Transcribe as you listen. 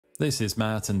This is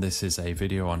Matt, and this is a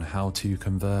video on how to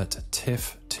convert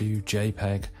TIFF to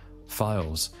JPEG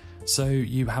files. So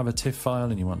you have a TIFF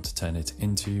file and you want to turn it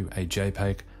into a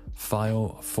JPEG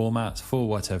file format for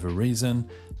whatever reason.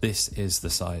 This is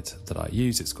the site that I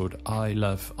use. It's called I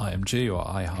Love IMG or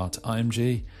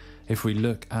iheartimg. If we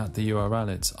look at the URL,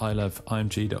 it's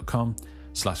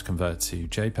iloveimg.com/convert to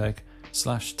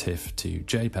JPEG/TIFF to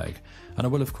JPEG. And I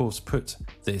will of course put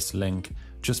this link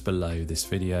just below this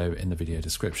video in the video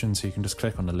description, so you can just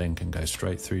click on the link and go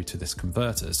straight through to this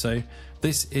converter. So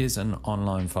this is an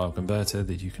online file converter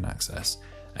that you can access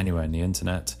anywhere in the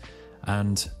internet.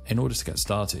 And in order to get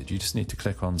started, you just need to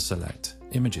click on select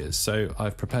images. So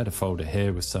I've prepared a folder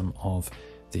here with some of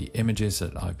the images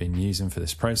that I've been using for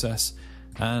this process,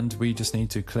 and we just need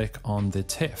to click on the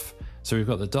TIFF. So we've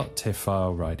got the .tiff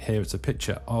file right here. It's a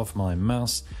picture of my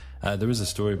mouse. There is a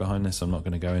story behind this. I'm not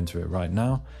going to go into it right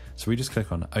now. So we just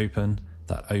click on open.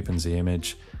 That opens the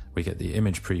image. We get the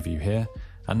image preview here.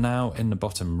 And now in the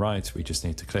bottom right, we just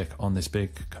need to click on this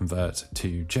big convert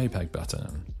to JPEG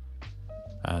button.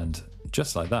 And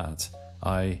just like that,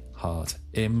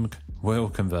 iheartimg will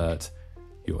convert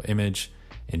your image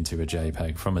into a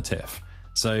JPEG from a TIFF.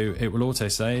 So it will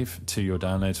autosave to your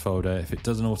downloads folder. If it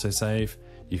doesn't autosave,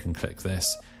 you can click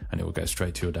this and it will go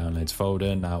straight to your downloads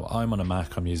folder. Now I'm on a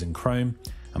Mac, I'm using Chrome,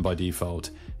 and by default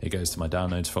it goes to my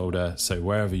downloads folder. So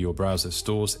wherever your browser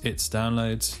stores its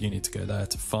downloads, you need to go there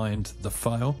to find the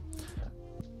file.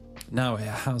 Now it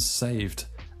has saved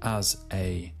as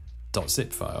a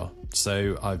 .zip file,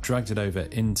 so I've dragged it over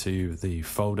into the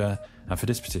folder, and for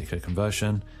this particular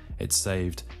conversion it's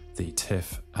saved the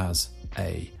TIFF as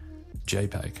a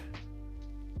JPEG.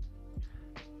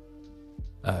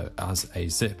 As a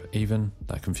zip even,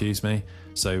 that confused me.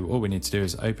 So all we need to do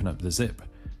is open up the zip,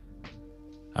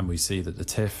 and we see that the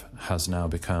TIFF has now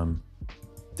become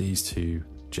these two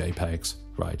JPEGs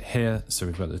right here. So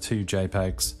we've got the two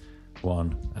JPEGs,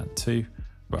 1 and 2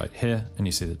 right here, and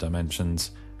you see the dimensions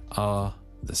are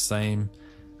the same.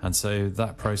 And so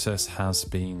that process has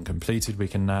been completed. We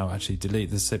can now actually delete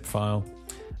the zip file.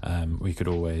 We could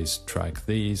always drag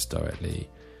these directly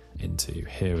into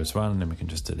here as well, and then we can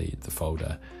just delete the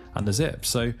folder and the zip.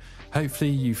 So hopefully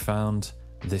you found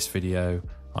this video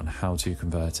on how to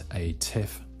convert a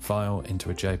TIFF file into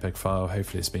a JPEG file.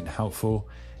 Hopefully it's been helpful.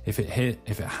 If it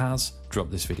has, drop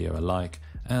this video a like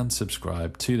and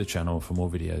subscribe to the channel for more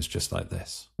videos just like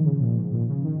this.